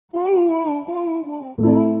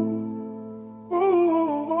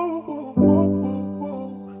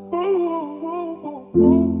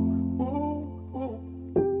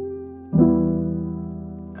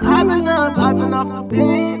I've been off the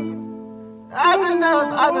beam. I've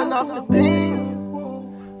been off the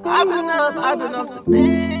beam. I've been off the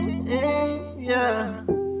beam. Yeah.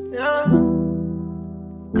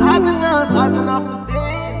 I've been off the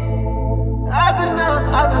beam. I've been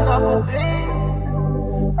off the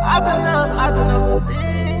beam. I've been off the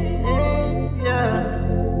beam.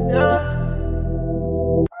 Yeah.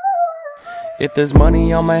 If there's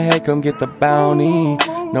money on my head, come get the bounty.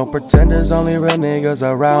 No pretenders, only real niggas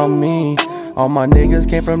around me. All my niggas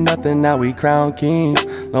came from nothing, now we crown kings.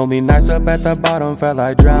 Lonely nights up at the bottom, felt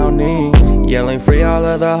like drowning. Yelling free all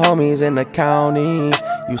of the homies in the county.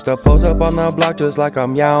 Used to post up on the block just like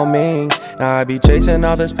I'm Yao Ming. Now I be chasing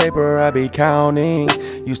all this paper, I be counting.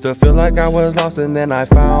 Used to feel like I was lost and then I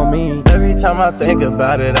found me. Every time I think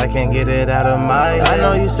about it, I can't get it out of my head. I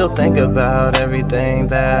know you still think about everything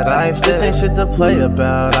that I've said. This ain't shit to play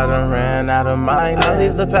about, I done ran out of my net. I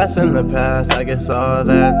leave the past in the past, I guess all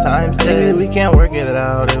that time's dead. We can't work it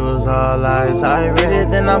out, it was all lies. I read it,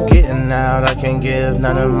 then I'm getting out, I can't give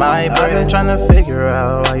none of my bread. I've been trying to figure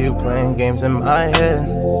out why you playing games in my head.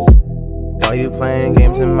 Why you playing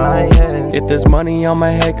games in my head? If there's money on my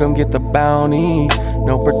head, come get the bounty.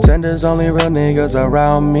 No pretenders, only real niggas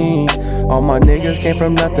around me. All my niggas came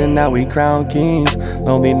from nothing, now we crown kings.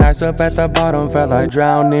 Lonely nights up at the bottom, felt like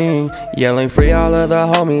drowning. Yelling free all of the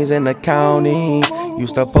homies in the county.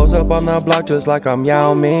 Used to post up on the block just like I'm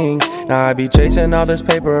Yao Ming. Now I be chasing all this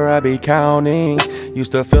paper, I be counting.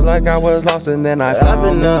 Used to feel like I was lost and then I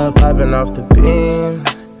found me. I've been off the beam.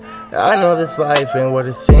 I know this life ain't what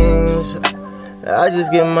it seems. I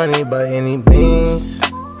just get money by any means.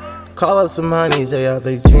 Call up some honeys, they out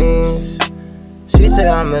they jeans. She say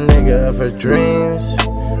I'm the nigga of her dreams.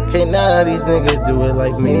 Can't none of these niggas do it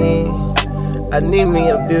like me. I need me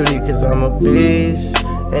a beauty cause I'm a beast.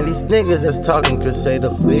 And these niggas that's talking could say the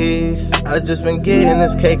least. I just been getting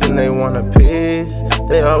this cake and they want a piece.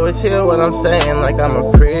 They always hear what I'm saying like I'm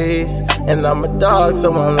a priest. And I'm a dog,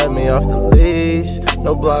 someone let me off the leash.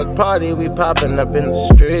 No block party, we popping up in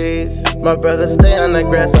the streets. My brother stay on the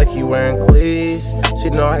grass like he wearing cleats. She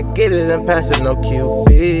know I get it and pass it, no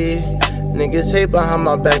QB. Niggas hate behind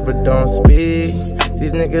my back but don't speak.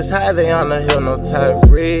 These niggas high, they on the hill, no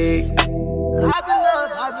Tyreek. I've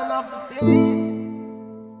been off the beam.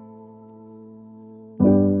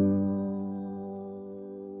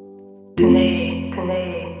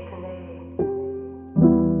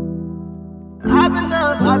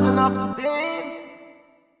 I've been off the beam.